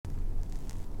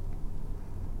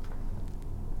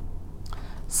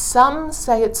Some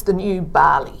say it's the new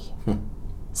Bali.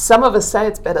 Some of us say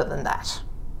it's better than that.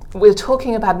 We're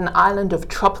talking about an island of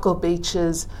tropical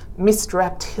beaches,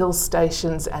 mist-wrapped hill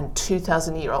stations and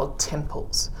 2,000-year-old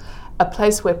temples. A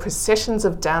place where processions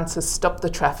of dancers stop the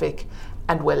traffic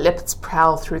and where leopards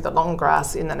prowl through the long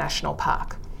grass in the national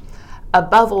park.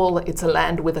 Above all, it's a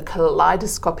land with a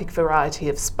kaleidoscopic variety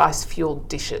of spice-fueled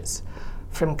dishes,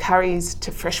 from curries to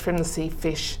fresh from the sea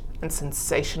fish and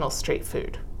sensational street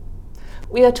food.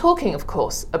 We are talking, of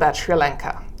course, about Sri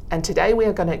Lanka, and today we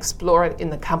are going to explore it in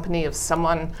the company of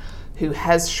someone who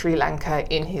has Sri Lanka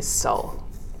in his soul.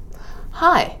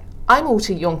 Hi, I'm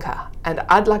Uta Juncker, and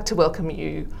I'd like to welcome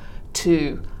you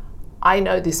to I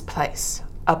Know This Place,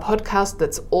 a podcast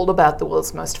that's all about the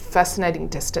world's most fascinating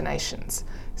destinations,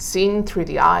 seen through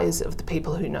the eyes of the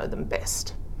people who know them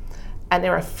best. And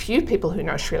there are few people who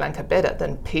know Sri Lanka better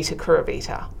than Peter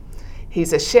Kuravita.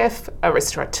 He's a chef, a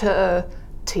restaurateur,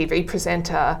 TV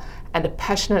presenter, and a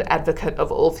passionate advocate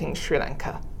of all things Sri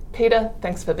Lanka. Peter,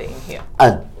 thanks for being here.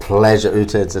 A pleasure,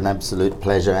 Uta. It's an absolute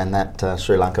pleasure, and that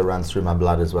Sri Lanka runs through my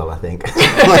blood as well, I think.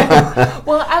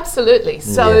 Well, absolutely.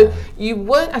 So you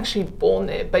weren't actually born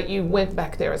there, but you went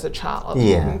back there as a child.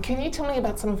 Yeah. Can you tell me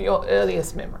about some of your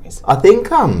earliest memories? I think,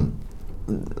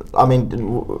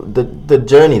 the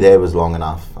journey there was long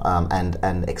enough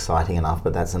and exciting enough,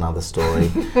 but that's another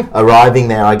story. Arriving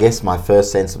there, I guess my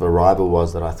first sense of arrival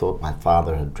was that I thought my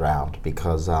father had drowned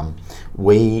because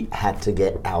we had to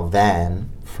get our van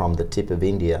from the tip of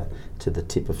India to the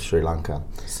tip of Sri Lanka.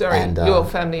 Sorry, and, your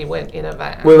family went in a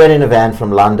van? We went in a van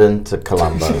from London to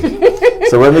Colombo.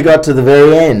 So when we got to the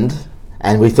very end,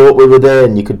 and we thought we were there,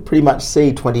 and you could pretty much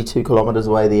see 22 kilometres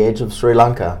away the edge of Sri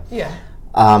Lanka. Yeah.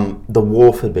 The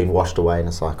wharf had been washed away in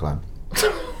a cyclone.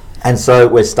 And so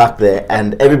we're stuck there,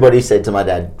 and everybody said to my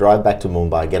dad, drive back to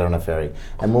Mumbai, get on a ferry.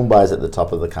 And Mumbai is at the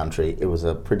top of the country. It was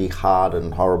a pretty hard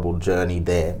and horrible journey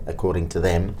there, according to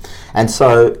them. And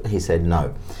so he said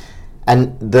no.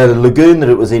 And the lagoon that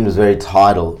it was in was very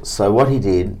tidal. So what he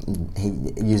did,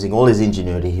 using all his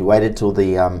ingenuity, he waited till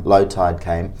the low tide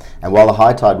came. And while the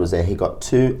high tide was there, he got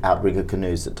two outrigger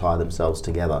canoes that tie themselves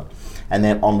together. And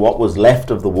then on what was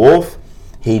left of the wharf,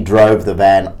 he drove the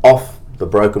van off the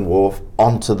broken wharf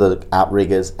onto the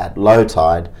outriggers at low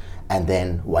tide, and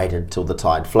then waited till the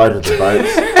tide floated the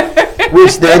boats,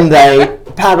 which then they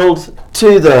paddled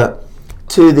to the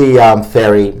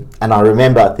ferry. And I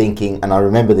remember thinking, and I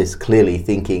remember this clearly,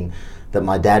 thinking that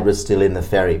my dad was still in the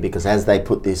ferry, because as they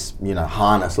put this,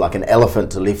 harness like an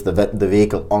elephant to lift the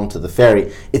vehicle onto the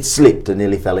ferry, it slipped and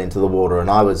nearly fell into the water, and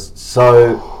I was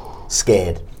so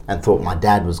scared and thought my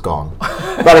dad was gone.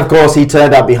 But of course he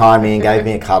turned up behind me and gave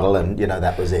me a cuddle, and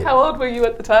that was it. How old were you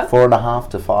at the time? 4.5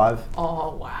 to 5.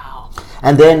 Oh, wow.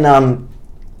 And then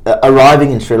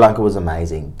arriving in Sri Lanka was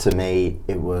amazing. To me,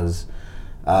 it was,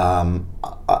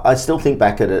 I still think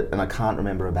back at it and I can't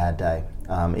remember a bad day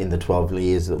in the 12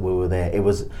 years that we were there. It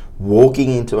was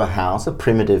walking into a house, a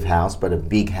primitive house, but a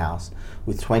big house,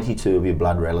 with 22 of your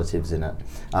blood relatives in it.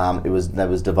 That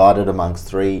was divided amongst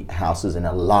 3 houses in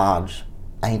a large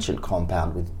ancient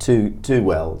compound with two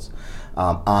wells,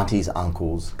 aunties,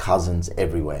 uncles, cousins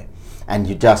everywhere, and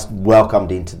you just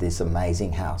welcomed into this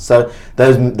amazing house. So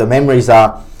the memories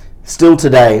are still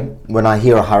today when I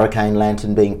hear a hurricane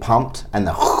lantern being pumped and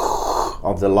the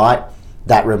of the light,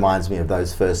 that reminds me of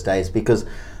those first days, because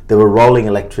there were rolling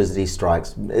electricity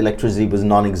strikes. Electricity was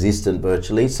non-existent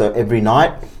virtually, so every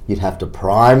night you'd have to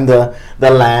prime the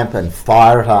lamp and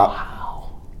fire it up. Wow.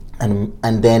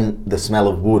 And then the smell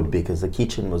of wood, because the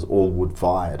kitchen was all wood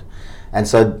fired. And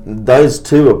so those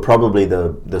two are probably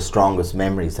the strongest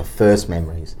memories, the first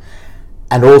memories.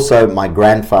 And also my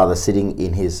grandfather sitting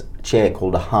in his chair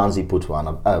called a Hansi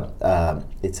Putuan.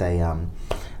 It's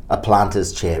a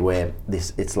planter's chair where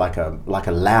it's like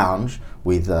a lounge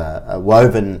with a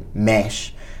woven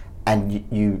mesh, and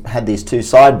you had these 2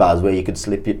 sidebars where you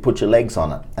could put your legs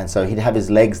on it. And so he'd have his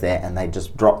legs there, and they'd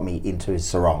just drop me into his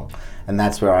sarong. And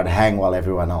that's where I'd hang while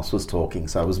everyone else was talking.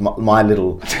 So it was my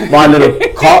little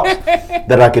cot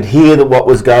that I could hear what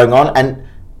was going on, and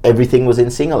everything was in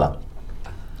Sinhala.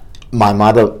 My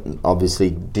mother obviously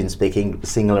didn't speak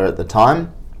Sinhala at the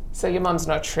time. So your mum's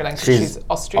not Sri Lankan, she's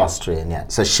Austrian? Austrian, yeah.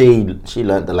 So she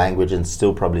learnt the language and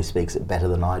still probably speaks it better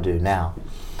than I do now.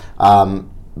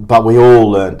 But we all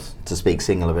learnt to speak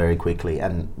Sinhala very quickly,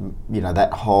 and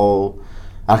that whole,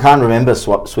 I can't remember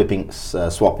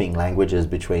swapping languages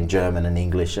between German and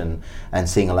English and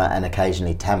Sinhala, and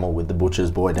occasionally Tamil with the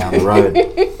butcher's boy down the road.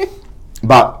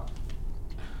 But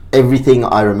everything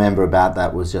I remember about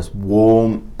that was just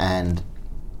warm and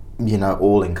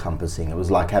all encompassing. It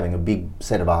was like having a big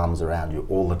set of arms around you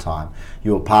all the time.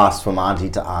 You were passed from auntie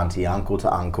to auntie, uncle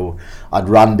to uncle. I'd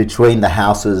run between the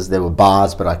houses. There were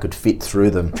bars, but I could fit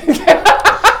through them.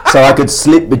 So I could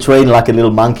slip between like a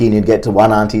little monkey, and you'd get to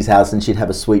one auntie's house and she'd have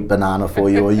a sweet banana for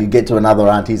you, or you'd get to another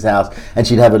auntie's house and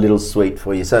she'd have a little sweet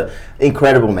for you. So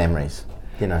incredible memories,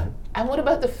 And what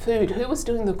about the food? Who was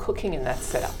doing the cooking in that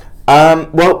setup?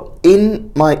 Well,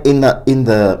 in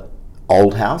the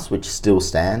old house, which still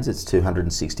stands, it's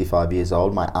 265 years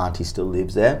old. My auntie still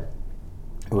lives there.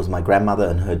 It was my grandmother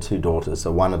and her two daughters.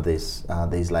 So one of these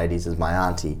ladies is my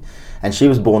auntie, and she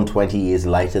was born 20 years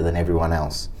later than everyone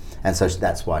else, and so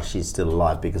that's why she's still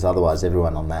alive, because otherwise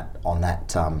everyone on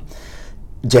that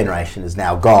generation is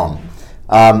now gone.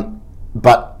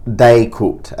 But they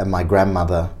cooked, and my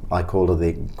grandmother, I call her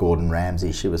the Gordon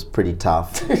Ramsay. She was pretty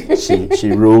tough.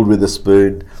 She ruled with a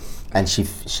spoon, and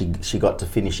she got to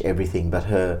finish everything.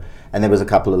 And there was a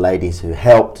couple of ladies who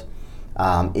helped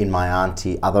in my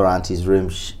other auntie's room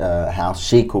house.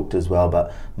 She cooked as well,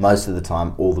 but most of the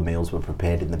time all the meals were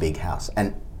prepared in the big house.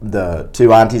 And the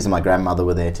two aunties and my grandmother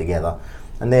were there together,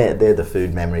 and they're the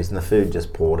food memories. And the food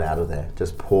just poured out of there,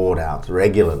 just poured out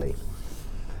regularly.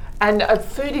 And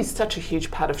food is such a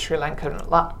huge part of Sri Lankan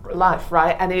life,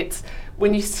 right? And it's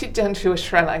when you sit down to a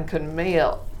Sri Lankan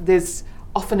meal, there's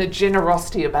often a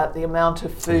generosity about the amount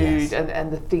of food, yes,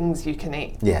 and the things you can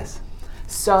eat. Yes.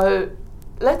 So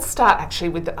let's start actually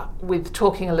with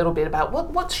talking a little bit about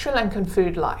what's Sri Lankan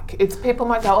food like. People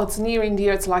might go, it's near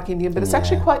India, it's like Indian, but it's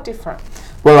actually quite different.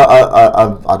 Well,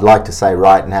 I'd like to say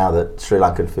right now that Sri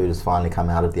Lankan food has finally come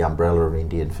out of the umbrella of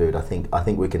Indian food. I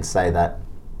think we can say that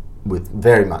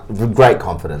with great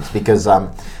confidence, because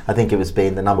I think it was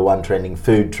being the number one trending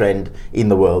food trend in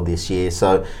the world this year.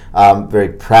 So very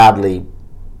proudly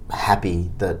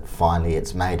happy that finally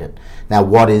it's made it. Now,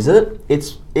 what is it?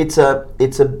 It's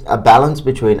a balance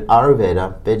between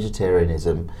Ayurveda,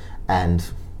 vegetarianism,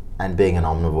 and being an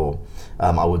omnivore.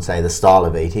 I would say the style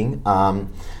of eating.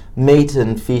 Meat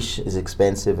and fish is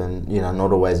expensive and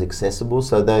not always accessible,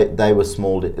 so they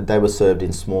were served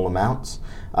in small amounts,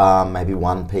 maybe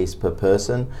one piece per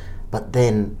person. But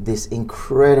then this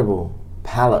incredible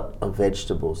palette of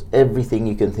vegetables, everything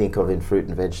you can think of in fruit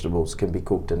and vegetables can be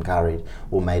cooked and curried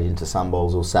or made into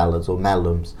sambols or salads or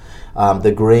malums.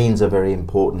 The greens are very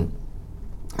important,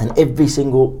 and every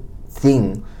single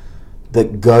thing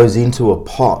that goes into a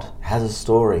pot has a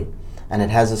story, and it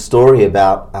has a story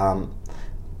about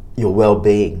your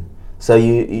well-being. So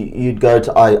you'd go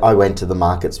to, I went to the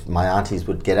markets. My aunties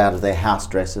would get out of their house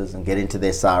dresses and get into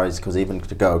their saris, because even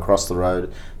to go across the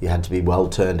road you had to be well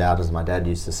turned out, as my dad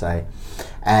used to say.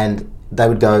 And they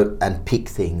would go and pick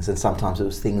things, and sometimes it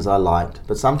was things I liked,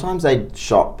 but sometimes they'd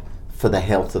shop for the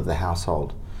health of the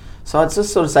household. So I'd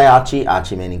just sort of say,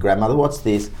 Archie meaning grandmother, what's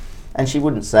this? And she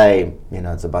wouldn't say,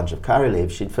 it's a bunch of curry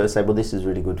leaves. She'd first say, well, this is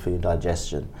really good for your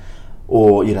digestion.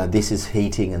 Or, this is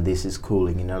heating and this is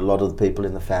cooling. A lot of the people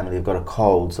in the family have got a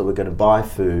cold, so we're going to buy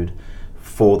food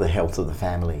for the health of the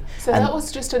family. So that was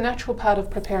just a natural part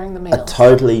of preparing the meals. A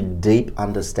totally deep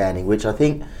understanding, which I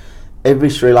think every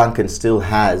Sri Lankan still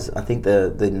has. I think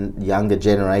the younger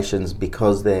generations,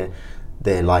 because they're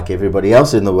like everybody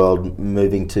else in the world,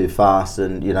 moving too fast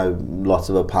and, lots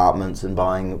of apartments and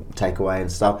buying takeaway and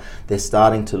stuff, they're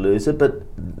starting to lose it. But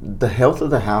the health of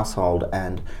the household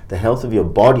and the health of your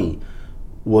body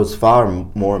was far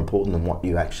more important than what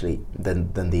you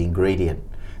than the ingredient.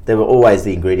 There were always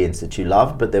the ingredients that you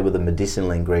loved, but there were the medicinal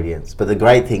ingredients. But the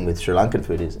great thing with Sri Lankan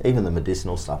food is even the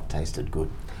medicinal stuff tasted good.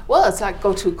 Well, it's like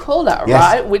gotu kola, yes,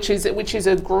 right? Which is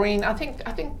a green. I think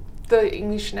the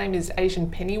English name is Asian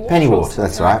pennywort. Pennywort,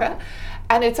 that's right. Like that.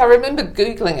 And I remember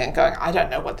Googling it and going, I don't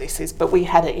know what this is, but we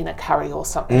had it in a curry or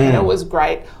something, and it was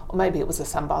great. Or maybe it was a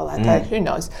sambal that day, who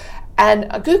knows. And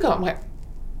I Googled, I'm like,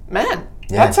 man,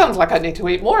 that sounds like I need to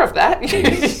eat more of that.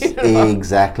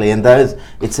 Exactly. And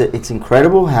it's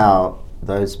incredible how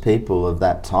those people of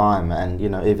that time, and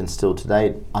even still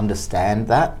today, understand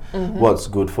that, what's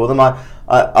good for them.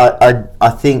 I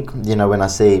think, when I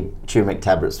see turmeric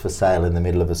tablets for sale in the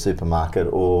middle of a supermarket,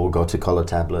 or gotu kola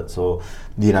tablets, or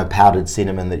powdered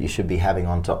cinnamon that you should be having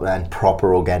on top, and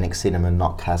proper organic cinnamon,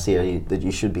 not cassia, that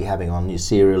you should be having on your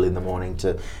cereal in the morning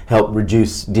to help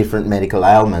reduce different medical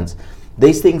ailments.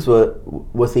 These things were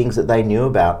things that they knew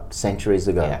about centuries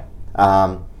ago.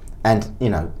 Yeah. And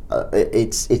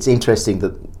it's interesting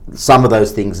that some of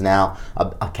those things now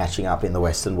are catching up in the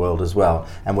Western world as well,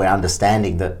 and we're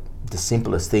understanding that the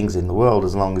simplest things in the world,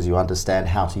 as long as you understand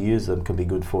how to use them, can be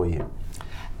good for you.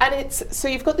 And so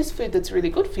you've got this food that's really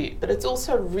good for you, but it's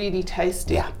also really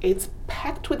tasty. Yeah. It's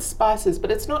packed with spices,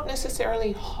 but it's not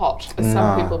necessarily hot, as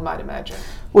some people might imagine.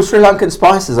 Well, Sri Lankan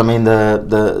spices, I mean,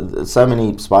 the so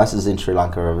many spices in Sri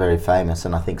Lanka are very famous,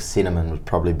 and I think cinnamon would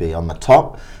probably be on the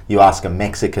top. You ask a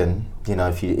Mexican, you know,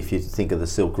 if you think of the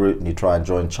Silk Route and you try and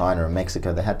join China and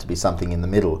Mexico, there had to be something in the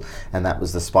middle, and that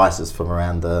was the spices from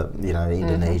around the, you know,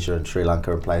 Indonesia and Sri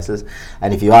Lanka and places.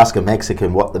 And if you ask a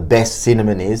Mexican what the best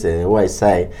cinnamon is, they always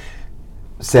say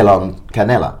Ceylon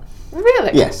canela.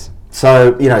 Really? Yes.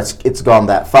 So, you know, it's gone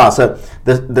that far. So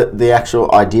the actual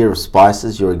idea of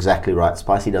spices, you're exactly right.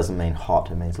 Spicy doesn't mean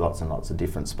hot. It means lots and lots of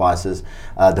different spices.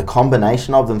 The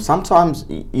combination of them, sometimes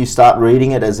you start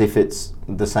reading it as if it's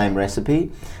the same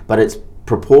recipe, but it's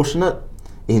proportionate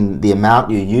in the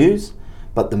amount you use.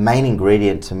 But the main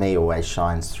ingredient to me always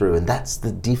shines through. And that's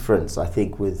the difference, I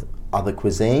think, with other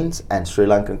cuisines and Sri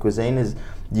Lankan cuisine is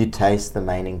you taste the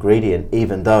main ingredient,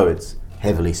 even though it's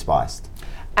heavily spiced.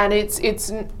 And it's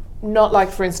not like,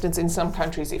 for instance, in some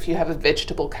countries, if you have a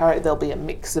vegetable curry, there'll be a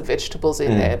mix of vegetables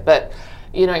in there. But,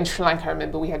 you know, in Sri Lanka, I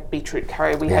remember we had beetroot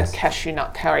curry, we had cashew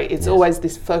nut curry. It's always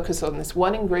this focus on this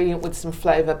one ingredient with some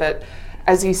flavour. But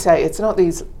as you say, it's not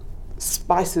these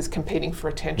spices competing for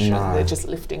attention. No. They're just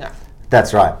lifting up.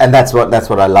 That's right, and that's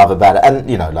what I love about it. And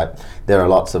you know, like there are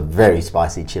lots of very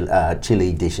spicy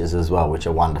chili dishes as well, which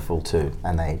are wonderful too,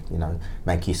 and they, you know,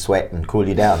 make you sweat and cool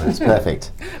you down, and it's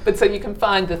perfect. But so you can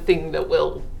find the thing that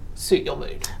will suit your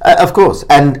mood. Of course,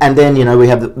 and then, you know, we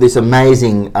have this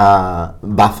amazing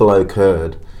buffalo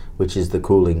curd, which is the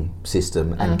cooling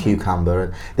system, and cucumber,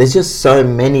 and there's just so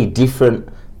many different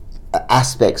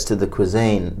aspects to the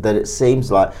cuisine that it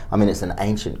seems like, I mean, it's an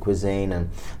ancient cuisine, and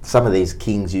some of these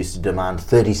kings used to demand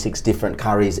 36 different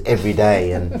curries every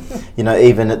day, and you know,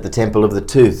 even at the Temple of the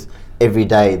Tooth, every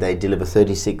day they deliver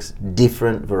 36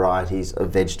 different varieties of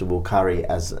vegetable curry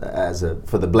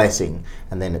for the blessing,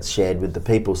 and then it's shared with the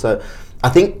people. So I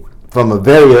think from a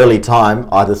very early time,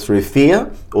 either through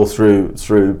fear or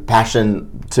through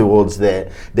passion towards their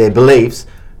beliefs,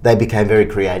 they became very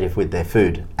creative with their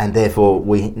food, and therefore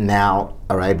we now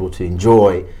are able to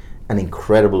enjoy an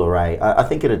incredible array. I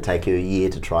think it'd take you a year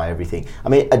to try everything. I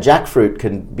mean, a jackfruit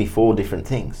can be 4 different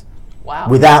things. Wow.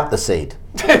 Without the seed.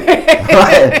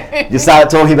 Right? You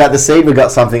start talking about the seed, we've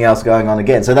got something else going on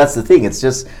again. So that's the thing, it's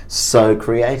just so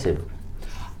creative.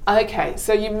 Okay,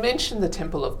 so you mentioned the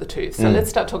Temple of the Tooth. So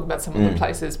let's start talking about some of the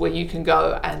places where you can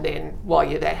go and then while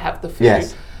you're there have the food.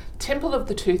 Yes. Temple of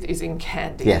the Tooth is in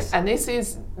Kandy, yes, and this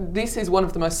is one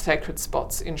of the most sacred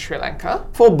spots in Sri Lanka.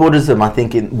 For Buddhism, I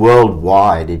think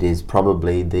worldwide it is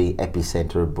probably the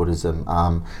epicenter of Buddhism.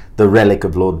 The relic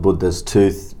of Lord Buddha's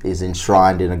tooth is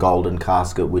enshrined in a golden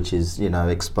casket, which is, you know,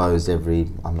 exposed every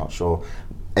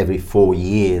 4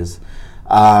 years.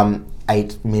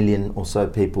 8 million or so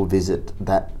people visit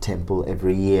that temple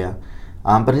every year.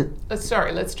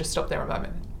 Sorry, let's just stop there a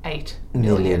moment. 8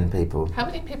 million people. How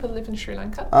many people live in Sri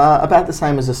Lanka? About the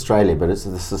same as Australia, but it's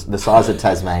the size of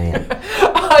Tasmania.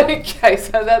 Okay,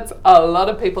 so that's a lot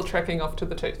of people trekking off to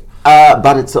the Tooth.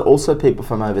 But it's also people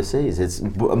from overseas. It's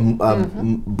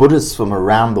Buddhists from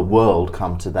around the world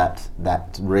come to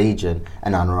that region,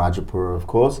 and Anuradhapura, of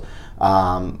course,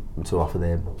 to offer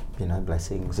their, you know,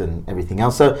 blessings and everything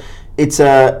else. So it's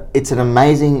an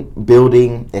amazing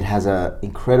building. It has an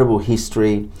incredible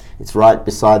history. It's right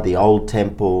beside the old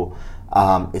temple.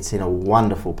 It's in a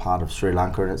wonderful part of Sri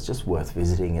Lanka, and it's just worth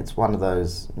visiting. It's one of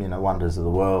those, you know, wonders of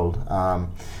the world.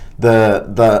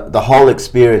 The whole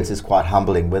experience is quite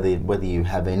humbling, whether you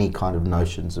have any kind of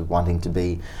notions of wanting to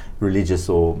be religious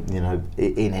or, you know,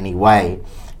 in any way.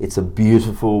 It's a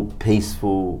beautiful,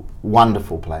 peaceful,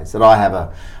 wonderful place that I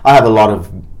have a lot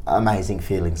of amazing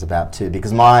feelings about too,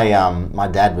 because my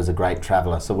dad was a great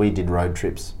traveller, so we did road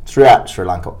trips throughout Sri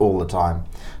Lanka all the time.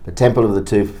 The Temple of the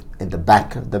Tooth in the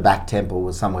back temple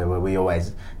was somewhere where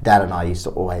Dad and I used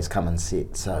to always come and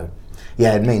sit. So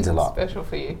yeah, it means a lot. Special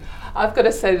for you. I've got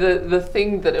to say the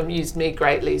thing that amused me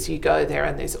greatly is you go there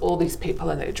and there's all these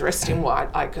people and they're dressed in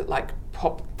white, like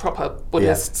proper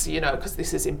Buddhists, you know, because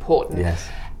this is important. Yes.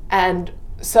 And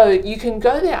so you can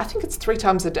go there. I think it's 3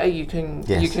 times a day you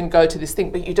can go to this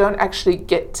thing, but you don't actually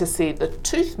get to see the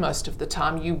tooth most of the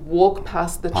time. You walk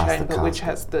past the chamber which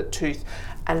has the tooth,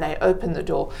 and they open the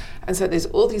door. And so there's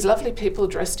all these lovely people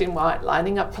dressed in white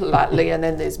lining up politely, and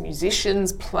then there's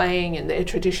musicians playing in their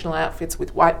traditional outfits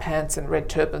with white pants and red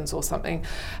turbans or something.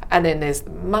 And then there's the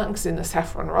monks in the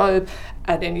saffron robe,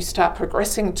 and then you start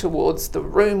progressing towards the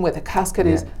room where the casket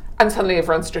is. And suddenly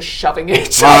everyone's just shoving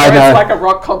each other. It's like a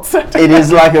rock concert. It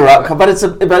is like a rock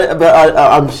concert, but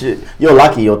I'm sure you're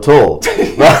lucky you're tall.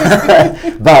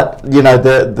 But you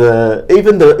know,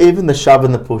 even the shove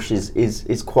and the push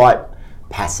is quite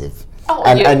passive. Oh,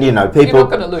 and yeah. and you know You're people not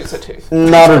going to lose a tooth.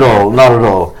 not at all, not at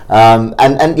all.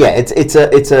 And yeah,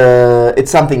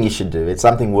 it's something you should do. It's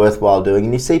something worthwhile doing,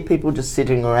 and you see people just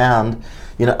sitting around,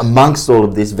 you know, amongst all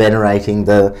of this, venerating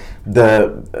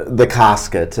the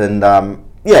casket, and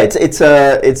yeah, it's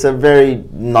a very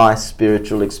nice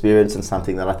spiritual experience, and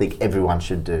something that I think everyone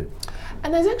should do.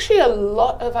 And there's actually a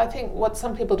lot of, I think, what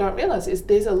some people don't realise is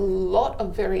there's a lot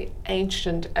of very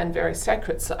ancient and very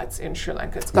sacred sites in Sri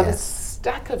Lanka. It's got a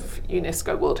stack of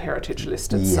UNESCO World Heritage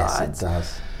listed Yes, sites. it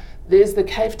does. There's the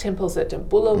cave temples at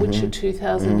Dambulla, which are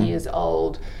 2,000 years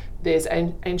old. There's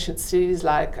ancient cities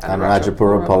like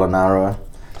Anuradhapura, Polonnaruwa,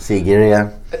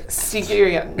 Sigiriya.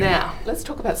 Sigiriya. Now, let's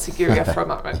talk about Sigiriya for a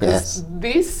moment. Yes.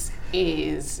 This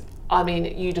is, I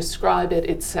mean, you describe it,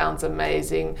 it sounds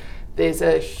amazing. There's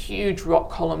a huge rock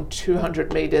column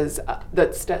 200 metres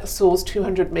that soars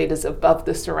 200 metres above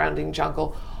the surrounding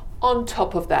jungle. On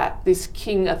top of that, this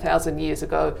king 1,000 years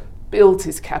ago built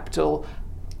his capital,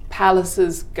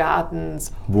 palaces,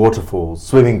 gardens. Waterfalls,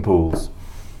 swimming pools.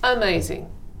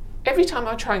 Amazing. Every time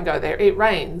I try and go there, it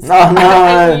rains. Oh, no.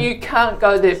 And you can't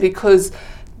go there because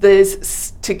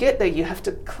to get there you have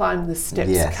to climb the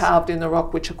steps carved in the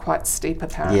rock, which are quite steep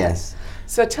apparently. Yes.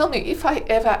 So tell me, if I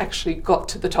ever actually got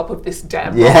to the top of this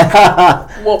damn rock,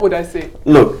 Yeah. what would I see?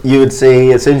 Look, you would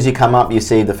see, as soon as you come up, you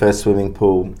see the first swimming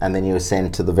pool, and then you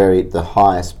ascend to the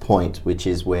highest point, which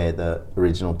is where the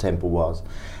original temple was.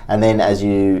 And then as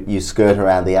you skirt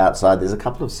around the outside, there's a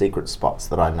couple of secret spots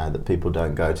that I know that people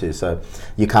don't go to. So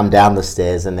you come down the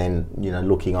stairs, and then, you know,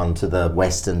 looking onto the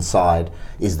western side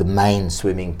is the main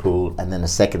swimming pool, and then a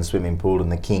second swimming pool,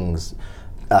 and the king's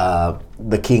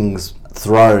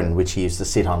throne, which he used to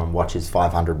sit on and watch his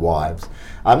 500 wives.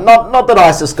 Not the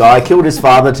nicest guy. Killed his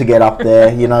father to get up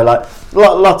there. You know, like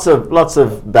lots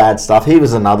of bad stuff. He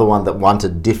was another one that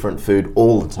wanted different food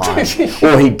all the time,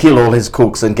 or he'd kill all his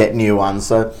cooks and get new ones.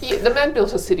 So Yeah, the man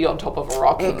built a city on top of a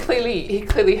rock. He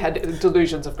clearly had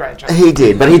delusions of grandeur. he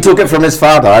did, but he took it from his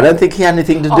father. I don't think he had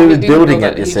anything to do with building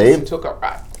it. You He see. just took it,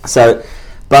 right. So,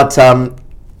 but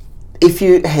if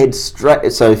you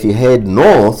head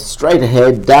north, straight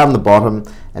ahead, down the bottom,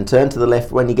 and turn to the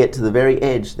left, when you get to the very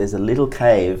edge, there's a little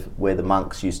cave where the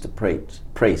monks used to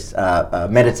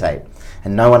meditate,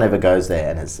 and no one ever goes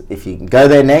there. And if you can go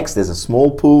there next, there's a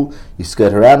small pool. You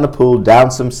skirt around the pool,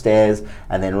 down some stairs,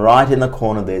 and then right in the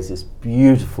corner, there's this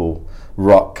beautiful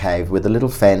rock cave with a little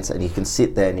fence, and you can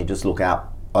sit there and you just look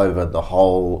out over the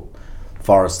whole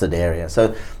forested area.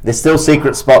 So there's still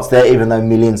secret spots there, even though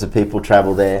millions of people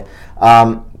travel there.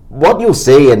 What you'll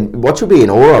see and what you'll be in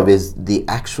awe of is the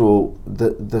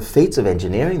feats of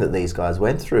engineering that these guys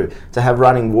went through to have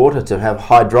running water, to have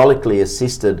hydraulically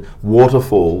assisted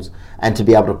waterfalls, and to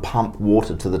be able to pump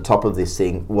water to the top of this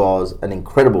thing was an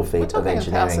incredible feat of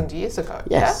engineering. 1,000 years ago.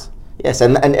 Yes, yes,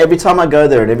 and every time I go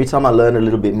there and every time I learn a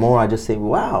little bit more, I just think,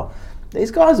 wow,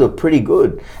 these guys were pretty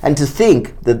good. And to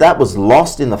think that was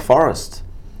lost in the forest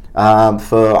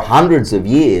for hundreds of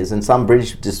years, and some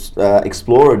British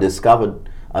explorer discovered,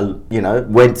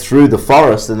 went through the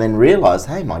forest and then realised,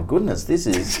 hey, my goodness, this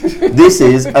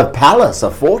is a palace,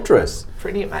 a fortress.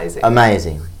 Pretty amazing.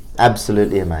 Amazing,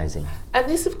 absolutely amazing. And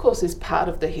this, of course, is part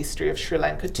of the history of Sri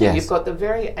Lanka too. Yes. You've got the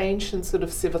very ancient sort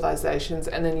of civilizations,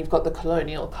 and then you've got the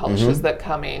colonial cultures that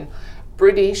come in.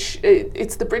 British,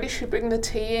 it's the British who bring the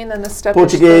tea in and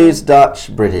establish Portuguese,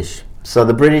 Dutch, British. So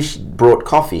the British brought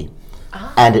coffee,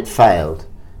 and it failed.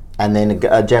 And then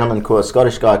a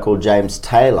Scottish guy called James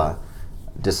Taylor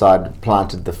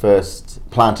planted the first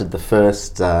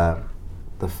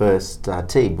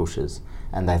tea bushes,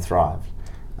 and they thrived.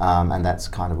 And that's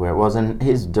kind of where it was. And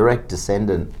his direct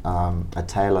descendant, a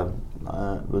Taylor,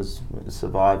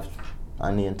 survived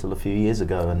only until a few years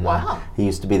ago, and he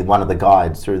used to be one of the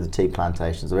guides through the tea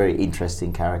plantations. A very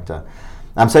interesting character.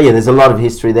 So yeah, there's a lot of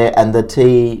history there, and the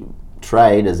tea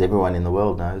trade, as everyone in the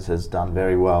world knows, has done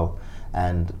very well,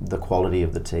 and the quality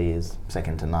of the tea is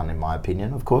second to none, in my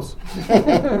opinion, of course.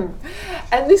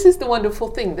 And this is the wonderful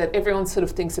thing, that everyone sort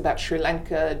of thinks about Sri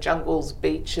Lanka, jungles,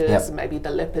 beaches, maybe the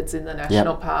leopards in the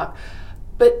national park.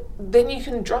 But then you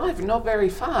can drive not very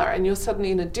far, and you're suddenly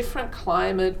in a different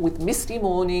climate with misty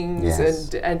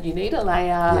mornings, and you need a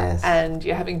layer, and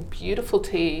you're having beautiful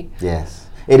tea. Yes,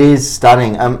 it is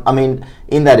stunning. I mean,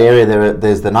 in that area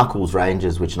there's the Knuckles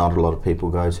Ranges, which not a lot of people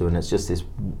go to, and it's just this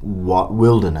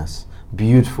wilderness,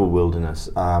 beautiful wilderness.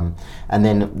 And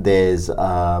then there's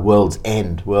World's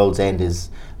End. World's End is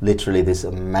literally this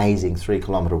amazing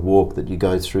 3-kilometre walk that you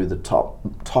go through the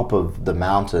top of the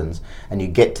mountains, and you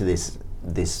get to this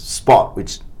spot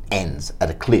which ends at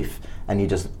a cliff, and you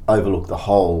just overlook the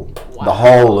whole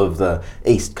of the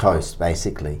east coast,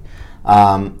 basically.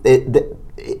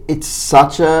 it's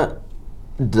such a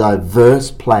diverse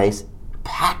place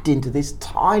packed into this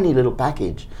tiny little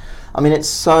package. I mean, it's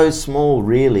so small,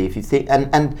 really, if you think,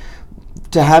 and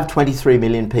to have 23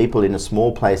 million people in a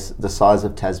small place the size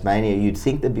of Tasmania, you'd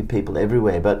think there'd be people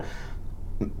everywhere, but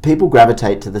people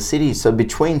gravitate to the cities. So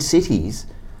between cities,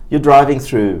 you're driving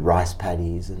through rice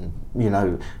paddies and,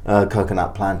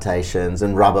 coconut plantations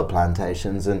and rubber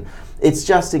plantations, and it's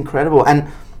just incredible. And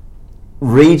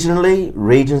regionally,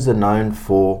 regions are known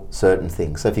for certain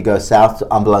things. So if you go south to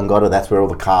Umbalangota, that's where all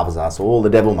the carvers are. So all the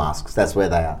devil masks, that's where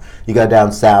they are. You go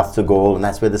down south to Gaul, and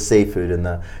that's where the seafood and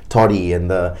the toddy and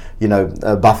the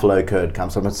buffalo curd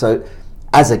comes from. And so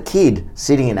as a kid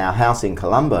sitting in our house in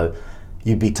Colombo,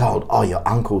 you'd be told, oh, your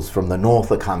uncles from the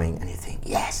north are coming, and you think,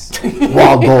 yes,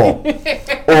 wild boar.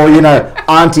 Or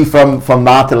auntie from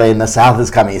Martele in the south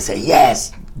is coming. You say,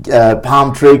 yes,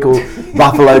 palm treacle,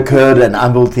 buffalo curd, and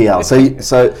umbultial.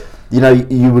 So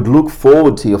you would look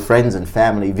forward to your friends and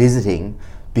family visiting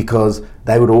because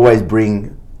they would always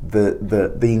bring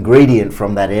the ingredient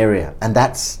from that area, and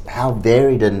that's how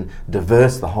varied and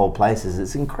diverse the whole place is.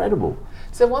 It's incredible.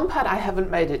 So one part I haven't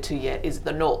made it to yet is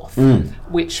the north,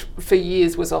 which for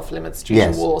years was off limits due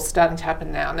to war, starting to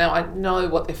happen now. Now I know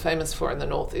what they're famous for in the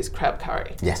north is crab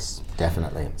curry. Yes,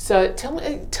 definitely. So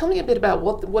tell me a bit about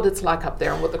what it's like up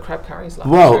there and what the crab curry is like.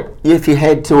 Well, if you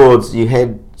head towards.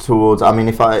 I mean,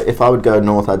 if I would go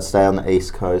north, I'd stay on the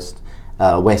east coast,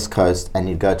 west coast, and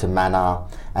you'd go to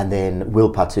Mannar and then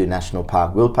Wilpattu National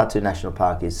Park. Wilpattu National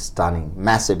Park is stunning,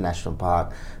 massive national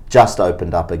park, just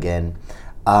opened up again.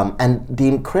 And the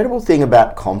incredible thing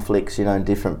about conflicts, in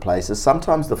different places,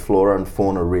 sometimes the flora and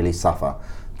fauna really suffer.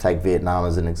 Take Vietnam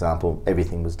as an example.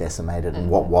 Everything was decimated, and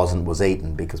what wasn't was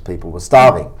eaten because people were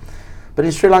starving. But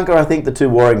in Sri Lanka, I think the two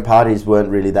warring parties weren't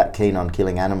really that keen on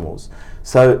killing animals.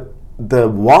 So the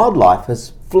wildlife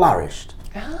has flourished.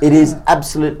 It is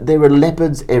absolute. There are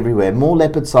leopards everywhere. More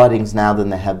leopard sightings now than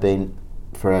there have been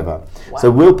forever. Wow.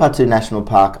 So Wilpattu National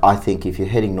Park, I think, if you're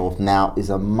heading north now, is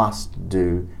a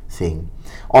must-do thing.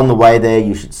 On the way there,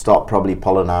 you should stop probably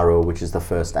Polonnaruwa, which is the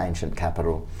first ancient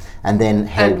capital, and then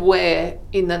head... And where,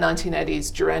 in the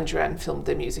 1980s, Duran Duran filmed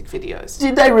their music videos.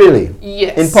 Did they really?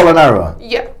 Yes. In Polonnaruwa?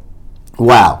 Yeah.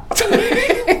 Wow.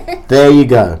 There you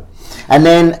go. And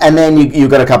then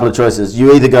you've got a couple of choices.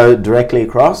 You either go directly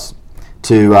across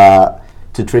to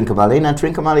Trincomalee. Now,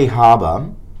 Trincomalee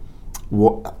Harbour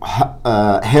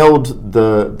held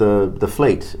the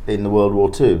fleet in the World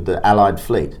War II, the Allied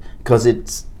fleet, because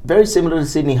it's very similar to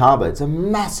Sydney Harbour. It's a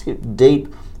massive,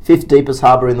 deep, fifth deepest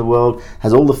harbour in the world.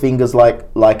 Has all the fingers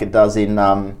like it does in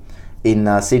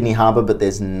Sydney Harbour, but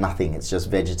there's nothing. It's just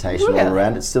vegetation all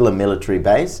around. It's still a military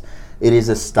base. It is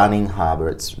a stunning harbour.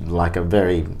 It's like a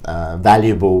very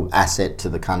valuable asset to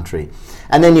the country.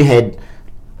 And then you head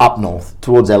up north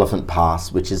towards Elephant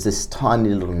Pass, which is this tiny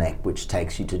little neck which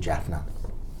takes you to Jaffna.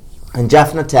 And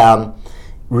Jaffna town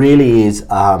really is...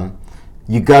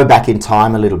 you go back in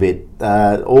time a little bit.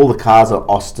 All the cars are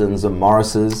Austins and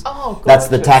Morrises. Oh, gorgeous. That's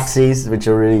the taxis, which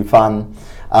are really fun.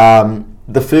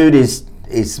 The food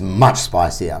is much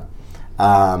spicier.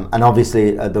 And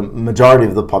obviously the majority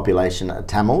of the population are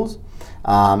Tamils.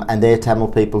 And they're Tamil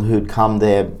people who'd come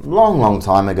there long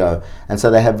time ago. And so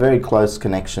they have very close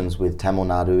connections with Tamil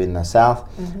Nadu in the south.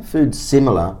 Mm-hmm. Food's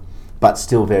similar, but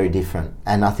still very different.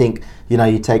 And I think,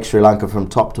 you take Sri Lanka from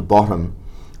top to bottom,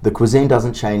 the cuisine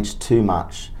doesn't change too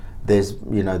much. There's,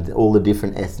 all the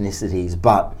different ethnicities,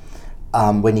 but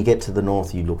when you get to the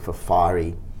north, you look for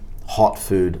fiery, hot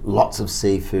food, lots of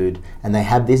seafood, and they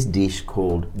have this dish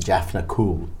called Jaffna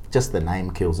Kool. Just the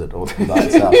name kills it all by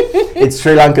itself. It's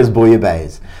Sri Lanka's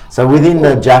bouillabaisse. So within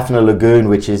the Jaffna Lagoon,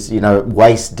 which is,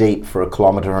 waist deep for 1.5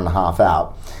 kilometres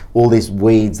out, all these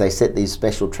weeds, they set these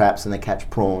special traps and they catch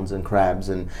prawns and crabs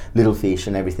and little fish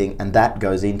and everything, and that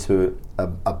goes into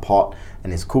a pot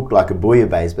and is cooked like a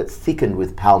bouillabaisse but thickened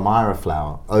with palmyra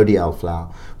flour, ODL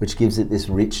flour, which gives it this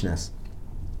richness.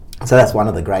 So that's one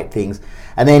of the great things.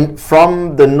 And then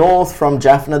from the north, from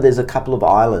Jaffna, there's a couple of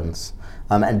islands.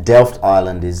 And Delft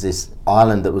Island is this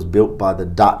island that was built by the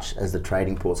Dutch as the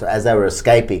trading port. So as they were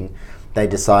escaping, they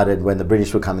decided when the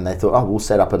British were coming, they thought, we'll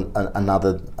set up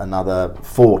another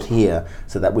fort here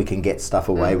so that we can get stuff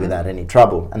away without any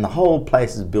trouble. And the whole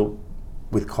place is built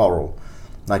with coral.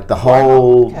 Like the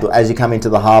whole, as you come into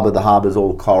the harbour's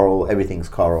all coral, everything's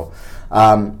coral.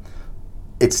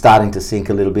 It's starting to sink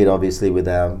a little bit, obviously, with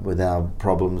our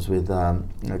problems with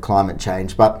climate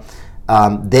change. But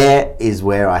there is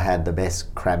where I had the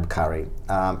best crab curry.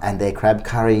 And their crab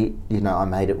curry, I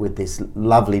made it with this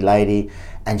lovely lady,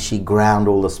 and she ground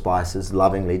all the spices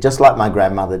lovingly, just like my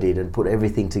grandmother did, and put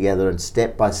everything together and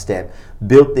step by step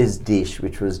built this dish,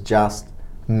 which was just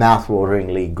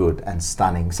mouth-wateringly good and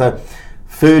stunning. So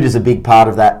food is a big part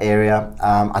of that area.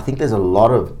 I think there's a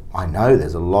lot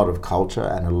of culture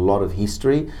and a lot of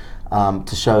history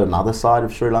to show another side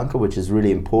of Sri Lanka, which is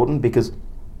really important, because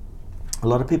a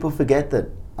lot of people forget that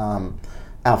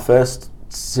our first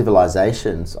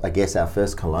civilizations, I guess our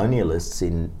first colonialists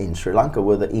in Sri Lanka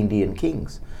were the Indian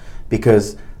kings,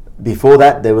 because before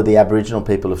that there were the Aboriginal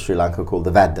people of Sri Lanka called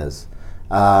the Vaddas,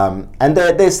 and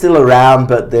they're still around,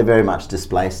 but they're very much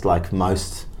displaced like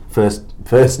most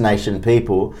First Nation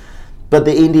people. But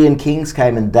the Indian kings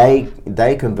came and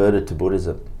they converted to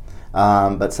Buddhism,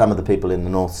 but some of the people in the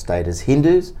north stayed as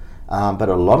Hindus, but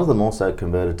a lot of them also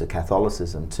converted to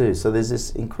Catholicism too. So there's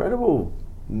this incredible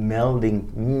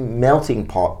melting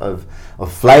pot of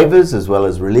flavours as well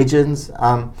as religions,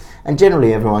 and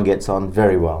generally everyone gets on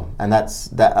very well. And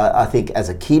that I think as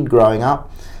a kid growing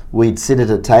up, we'd sit at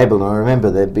a table, and I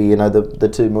remember there'd be the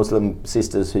two Muslim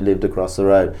sisters who lived across the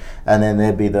road, and then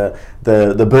there'd be the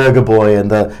burger boy and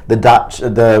the Dutch,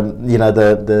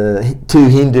 the two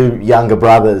Hindu younger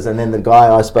brothers, and then the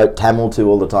guy I spoke Tamil to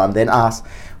all the time. Then us.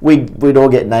 We'd all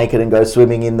get naked and go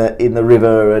swimming in the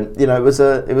river, and it was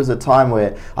a time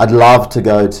where I'd love to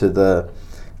go to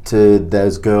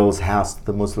those girls' house,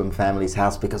 the Muslim family's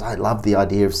house, because I love the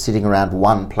idea of sitting around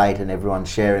one plate and everyone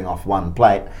sharing off one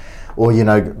plate, or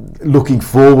looking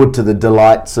forward to the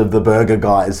delights of the burger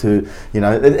guys who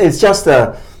it's just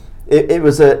it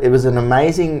was an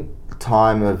amazing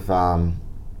time of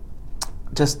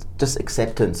just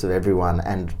acceptance of everyone,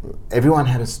 and everyone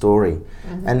had a story.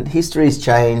 Mm-hmm. And history's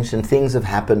changed and things have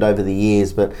happened over the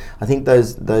years, but I think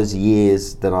those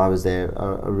years that I was there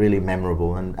are really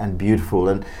memorable and beautiful,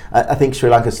 and I think Sri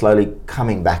Lanka's slowly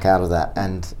coming back out of that,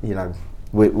 and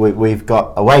we've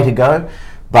got a way to go,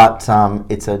 but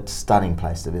it's a stunning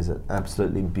place to visit.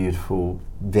 Absolutely beautiful,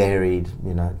 varied.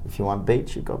 If you want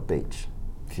beach, you've got beach.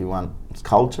 If you want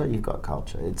culture, you've got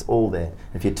culture. It's all there.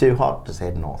 If you're too hot, just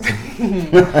head north.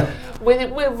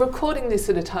 We're recording this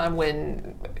at a time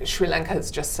when Sri Lanka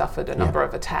has just suffered a number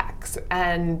of attacks,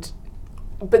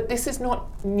 but this is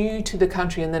not new to the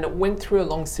country, and then it went through a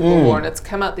long civil war and it's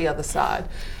come out the other side.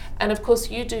 And of course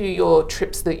you do your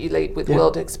trips that you lead with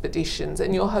World Expeditions,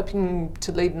 and you're hoping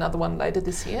to lead another one later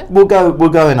this year? We'll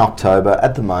go in October.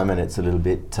 At the moment it's a little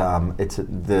bit,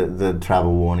 the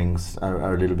travel warnings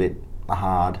are a little bit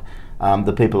hard.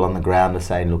 The people on the ground are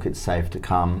saying, look, it's safe to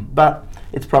come, but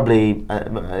it's probably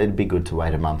it'd be good to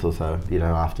wait a month or so,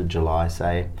 after July,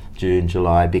 say June,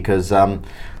 July, because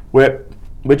we're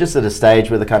just at a stage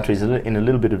where the country's in a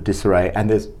little bit of disarray, and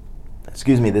there's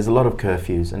a lot of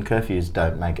curfews, and curfews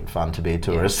don't make it fun to be a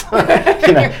tourist.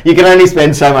 You can only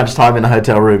spend so much time in a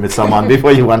hotel room with someone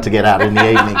before you want to get out in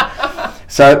the evening.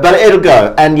 So, but it'll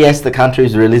go. And yes, the country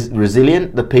is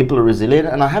resilient. The people are resilient.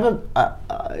 And I have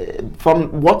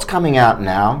from what's coming out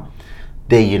now,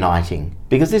 they're uniting,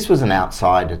 because this was an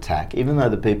outside attack. Even though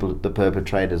the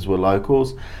perpetrators were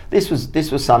locals, this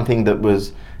was something that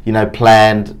was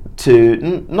planned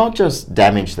to not just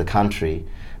damage the country,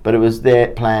 but it was their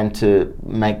plan to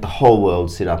make the whole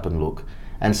world sit up and look.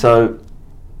 And so,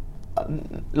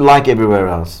 like everywhere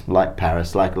else, like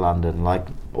Paris, like London, like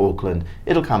Auckland,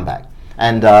 it'll come back.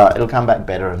 And it'll come back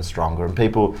better and stronger, and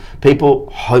people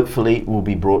hopefully will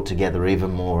be brought together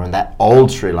even more, and that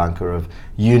old Sri Lanka of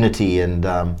unity and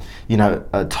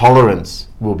tolerance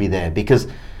will be there, because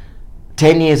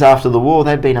 10 years after the war,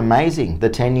 they've been amazing. The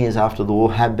 10 years after the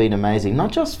war have been amazing,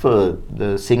 not just for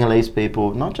the Sinhalese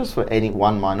people, not just for any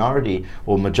one minority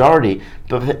or majority,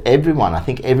 but for everyone. I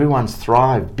think everyone's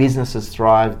thrived. Businesses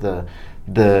thrived.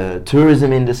 The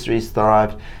tourism industry's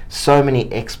thrived. So many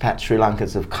expat Sri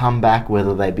Lankans have come back,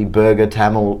 whether they be Burger,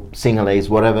 Tamil, Sinhalese,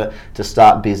 whatever, to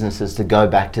start businesses, to go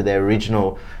back to their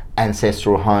original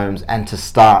ancestral homes, and to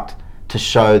start to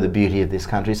show the beauty of this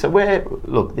country. So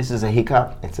look, this is a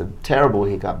hiccup. It's a terrible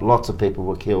hiccup. Lots of people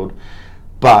were killed.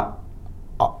 But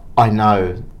I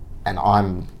know, and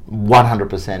I'm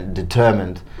 100%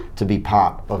 determined to be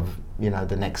part of,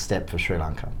 the next step for Sri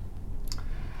Lanka.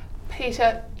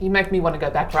 Peter, you make me want to go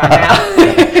back right now.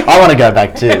 I want to go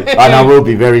back too, and I will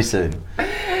be very soon.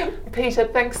 Peter,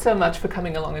 thanks so much for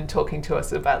coming along and talking to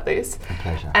us about this. A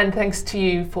pleasure. And thanks to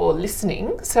you for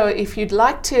listening. So if you'd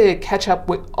like to catch up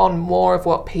on more of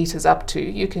what Peter's up to,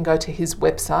 you can go to his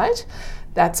website.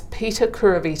 That's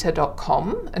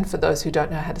peterkuruvita.com. And for those who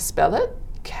don't know how to spell it,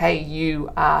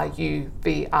 Kuruvita.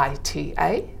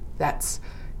 That's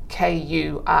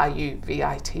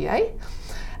Kuruvita.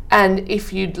 And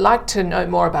if you'd like to know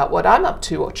more about what I'm up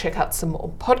to or check out some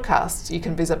more podcasts, you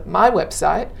can visit my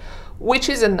website, which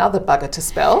is another bugger to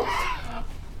spell,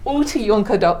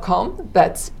 utejunker.com.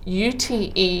 That's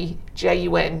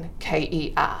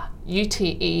UTEJUNKER.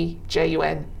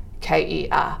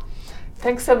 UTEJUNKER.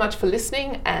 Thanks so much for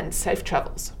listening and safe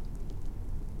travels.